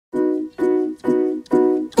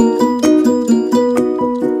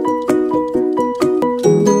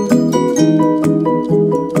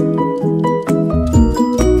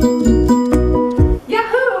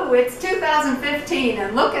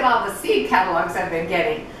catalogs I've been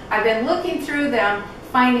getting. I've been looking through them,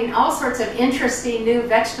 finding all sorts of interesting new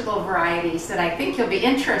vegetable varieties that I think you'll be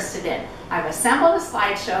interested in. I've assembled a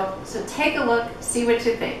slideshow, so take a look, see what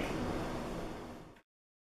you think.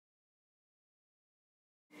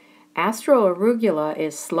 Astro arugula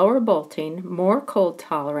is slower bolting, more cold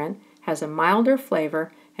tolerant, has a milder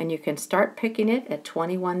flavor, and you can start picking it at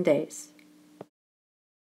 21 days.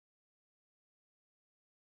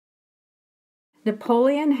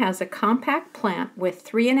 Napoleon has a compact plant with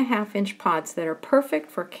 3.5-inch pods that are perfect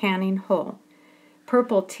for canning whole.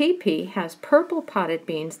 Purple teepee has purple potted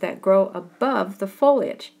beans that grow above the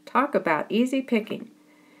foliage. Talk about easy picking.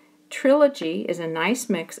 Trilogy is a nice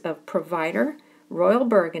mix of Provider, Royal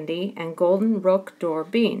Burgundy, and Golden Roque d'Or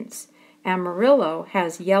beans. Amarillo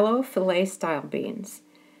has yellow fillet-style beans.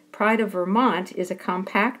 Pride of Vermont is a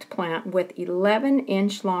compact plant with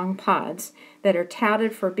 11-inch long pods that are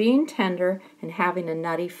touted for being tender and having a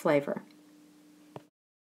nutty flavor.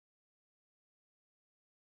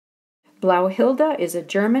 Blauhilde is a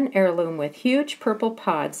German heirloom with huge purple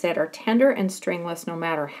pods that are tender and stringless no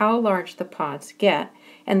matter how large the pods get,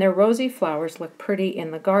 and their rosy flowers look pretty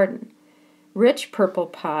in the garden. Rich purple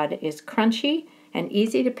pod is crunchy and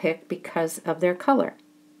easy to pick because of their color.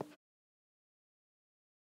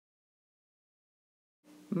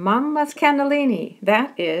 Mamma's cannellini,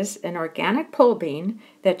 that is an organic pole bean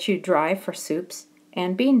that you dry for soups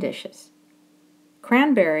and bean dishes.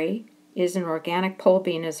 Cranberry is an organic pole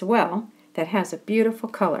bean as well that has a beautiful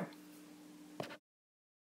color.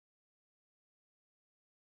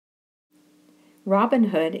 Robin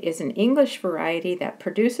Hood is an English variety that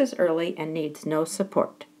produces early and needs no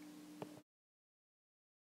support.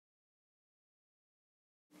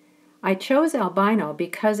 I chose albino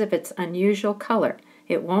because of its unusual color.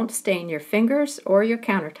 It won't stain your fingers or your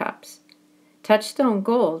countertops. Touchstone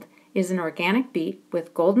Gold is an organic beet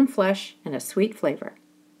with golden flesh and a sweet flavor.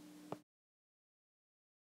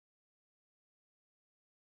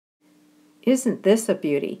 Isn't this a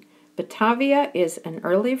beauty? Batavia is an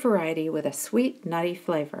early variety with a sweet, nutty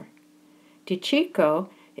flavor. Di Cicco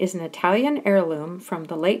is an Italian heirloom from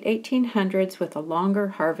the late 1800s with a longer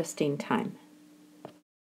harvesting time.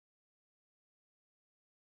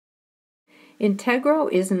 Integro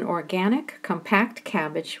is an organic, compact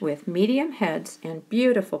cabbage with medium heads and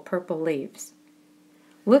beautiful purple leaves.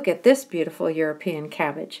 Look at this beautiful European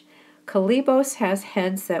cabbage. Calibos has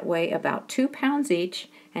heads that weigh about 2 pounds each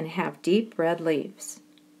and have deep red leaves.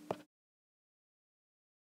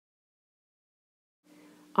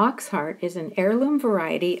 Oxheart is an heirloom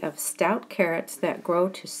variety of stout carrots that grow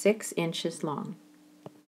to 6 inches long.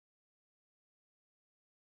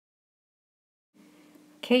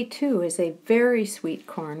 K2 is a very sweet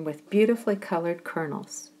corn with beautifully colored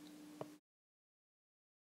kernels.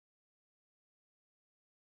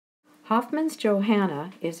 Hoffman's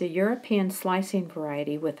Johanna is a European slicing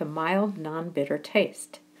variety with a mild, non-bitter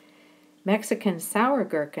taste. Mexican sour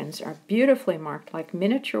gherkins are beautifully marked like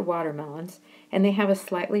miniature watermelons, and they have a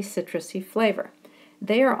slightly citrusy flavor.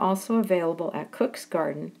 They are also available at Cook's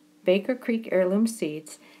Garden, Baker Creek Heirloom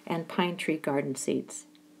Seeds, and Pine Tree Garden Seeds.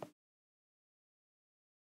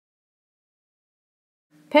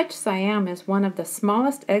 Pech Siam is one of the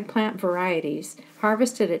smallest eggplant varieties,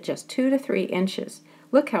 harvested at just 2 to 3 inches.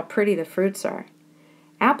 Look how pretty the fruits are.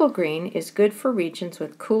 Apple green is good for regions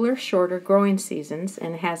with cooler, shorter growing seasons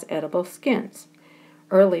and has edible skins.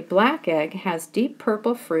 Early black egg has deep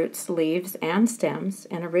purple fruits, leaves, and stems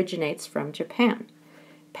and originates from Japan.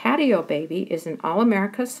 Patio Baby is an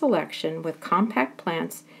All-America selection with compact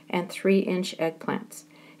plants and 3-inch eggplants.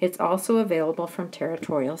 It's also available from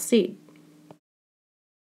Territorial Seed.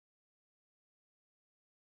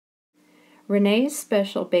 Renee's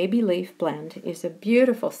Special Baby Leaf Blend is a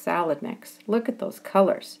beautiful salad mix. Look at those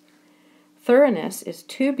colors. Thoroughness is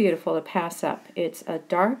too beautiful to pass up. It's a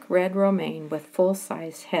dark red romaine with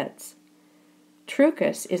full-size heads.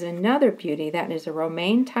 Trucus is another beauty that is a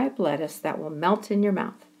romaine-type lettuce that will melt in your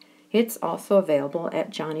mouth. It's also available at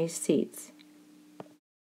Johnny's Seeds.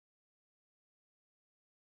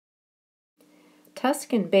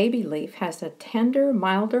 Tuscan Baby Leaf has a tender,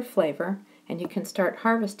 milder flavor, and you can start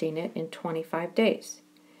harvesting it in 25 days.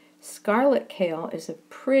 Scarlet kale is a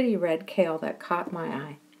pretty red kale that caught my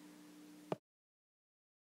eye.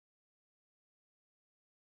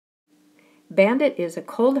 Bandit is a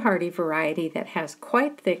cold-hardy variety that has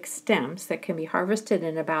quite thick stems that can be harvested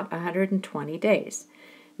in about 120 days.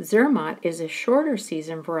 Zermatt is a shorter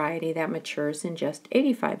season variety that matures in just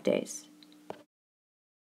 85 days.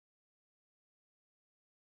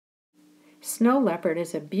 Snow leopard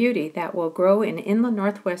is a beauty that will grow in inland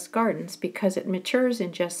northwest gardens because it matures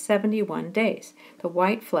in just 71 days. The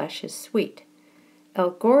white flesh is sweet.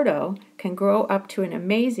 El Gordo can grow up to an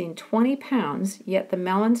amazing 20 pounds, yet the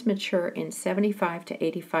melons mature in 75 to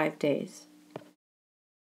 85 days.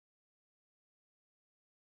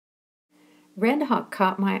 Red Hawk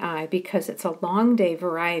caught my eye because it's a long day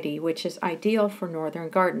variety which is ideal for northern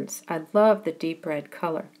gardens. I love the deep red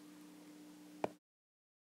color.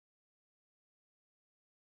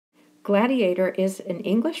 Gladiator is an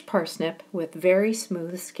English parsnip with very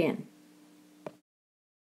smooth skin.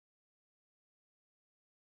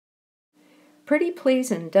 Pretty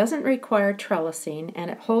Pleasin' doesn't require trellising, and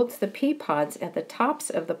it holds the pea pods at the tops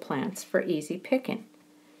of the plants for easy picking.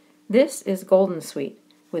 This is Golden Sweet.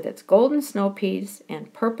 With its golden snow peas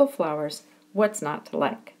and purple flowers, what's not to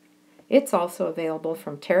like? It's also available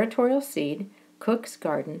from Territorial Seed, Cook's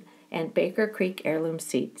Garden, and Baker Creek Heirloom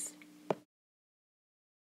Seeds.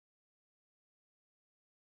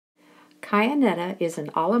 Kyanetta is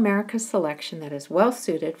an all-America selection that is well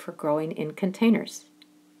suited for growing in containers.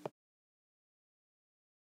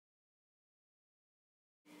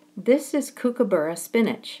 This is Kookaburra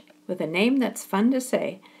spinach. With a name that's fun to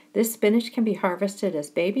say, this spinach can be harvested as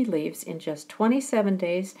baby leaves in just 27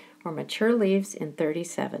 days or mature leaves in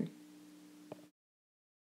 37.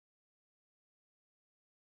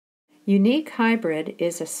 Unique Hybrid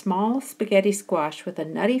is a small spaghetti squash with a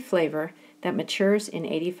nutty flavor that matures in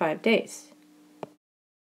 85 days.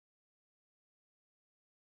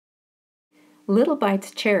 Little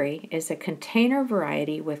Bites Cherry is a container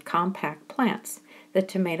variety with compact plants. The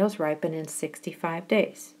tomatoes ripen in 65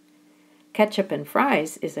 days. Ketchup and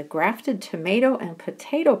Fries is a grafted tomato and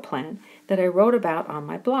potato plant that I wrote about on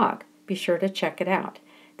my blog. Be sure to check it out.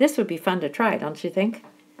 This would be fun to try, don't you think?